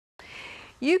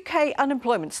UK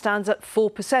unemployment stands at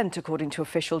 4% according to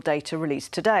official data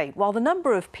released today. While the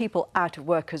number of people out of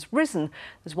work has risen,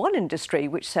 there's one industry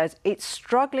which says it's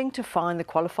struggling to find the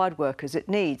qualified workers it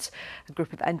needs. A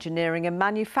group of engineering and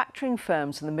manufacturing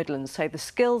firms in the Midlands say the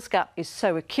skills gap is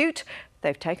so acute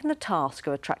they've taken the task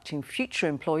of attracting future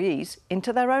employees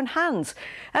into their own hands.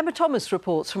 Emma Thomas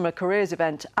reports from a careers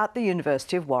event at the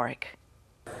University of Warwick.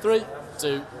 3,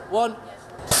 2, 1.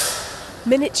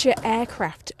 Miniature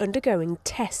aircraft undergoing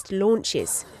test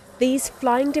launches. These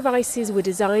flying devices were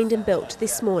designed and built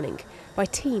this morning by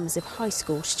teams of high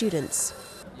school students.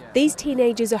 These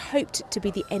teenagers are hoped to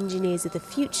be the engineers of the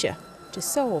future to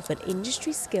solve an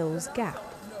industry skills gap.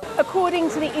 According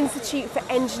to the Institute for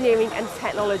Engineering and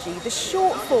Technology, the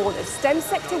shortfall of STEM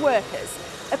sector workers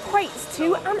equates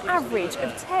to an average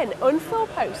of 10 unfilled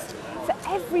posts for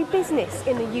every business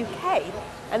in the UK,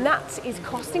 and that is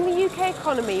costing the UK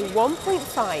economy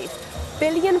 £1.5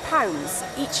 billion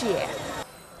each year.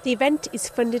 The event is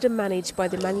funded and managed by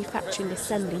the Manufacturing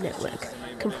Assembly Network,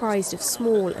 comprised of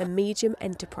small and medium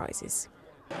enterprises.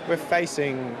 We're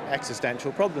facing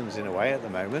existential problems in a way at the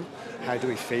moment. How do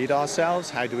we feed ourselves?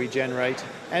 How do we generate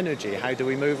energy? How do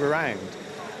we move around?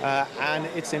 And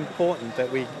it's important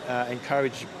that we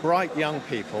encourage bright young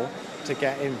people to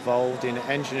get involved in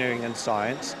engineering and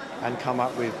science and come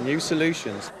up with new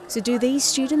solutions. So do these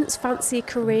students fancy a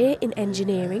career in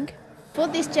engineering? For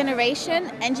this generation,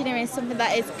 engineering is something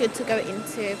that is good to go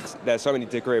into. There's so many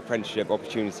degree apprenticeship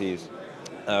opportunities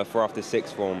for after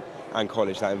sixth form and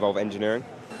college that involve engineering.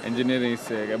 Engineering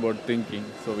is about thinking,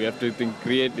 so we have to think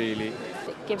creatively.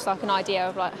 It gives like an idea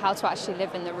of like how to actually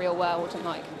live in the real world and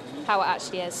like how it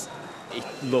actually is. It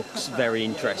looks very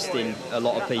interesting. A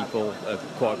lot of people are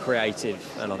quite creative,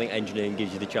 and I think engineering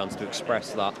gives you the chance to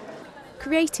express that.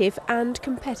 Creative and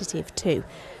competitive too.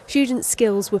 Students'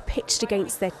 skills were pitched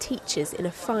against their teachers in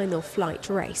a final flight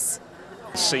race.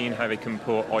 Seeing how they can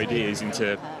put ideas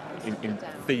into in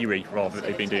theory rather than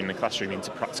they've been doing in the classroom into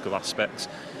practical aspects,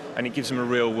 and it gives them a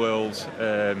real world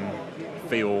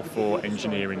feel for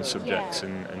engineering subjects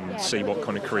and see what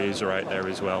kind of careers are out there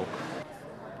as well.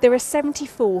 There are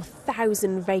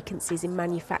 74,000 vacancies in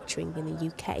manufacturing in the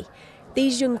UK.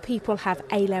 These young people have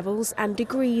A-levels and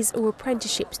degrees or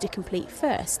apprenticeships to complete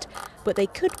first, but they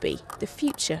could be the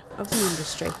future of the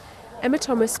industry. Emma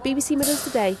Thomas, BBC Midlands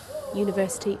Today,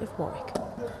 University of Warwick.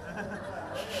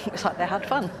 Looks like they had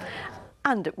fun.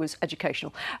 And it was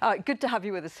educational. Good to have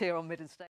you with us here on Midlands Today.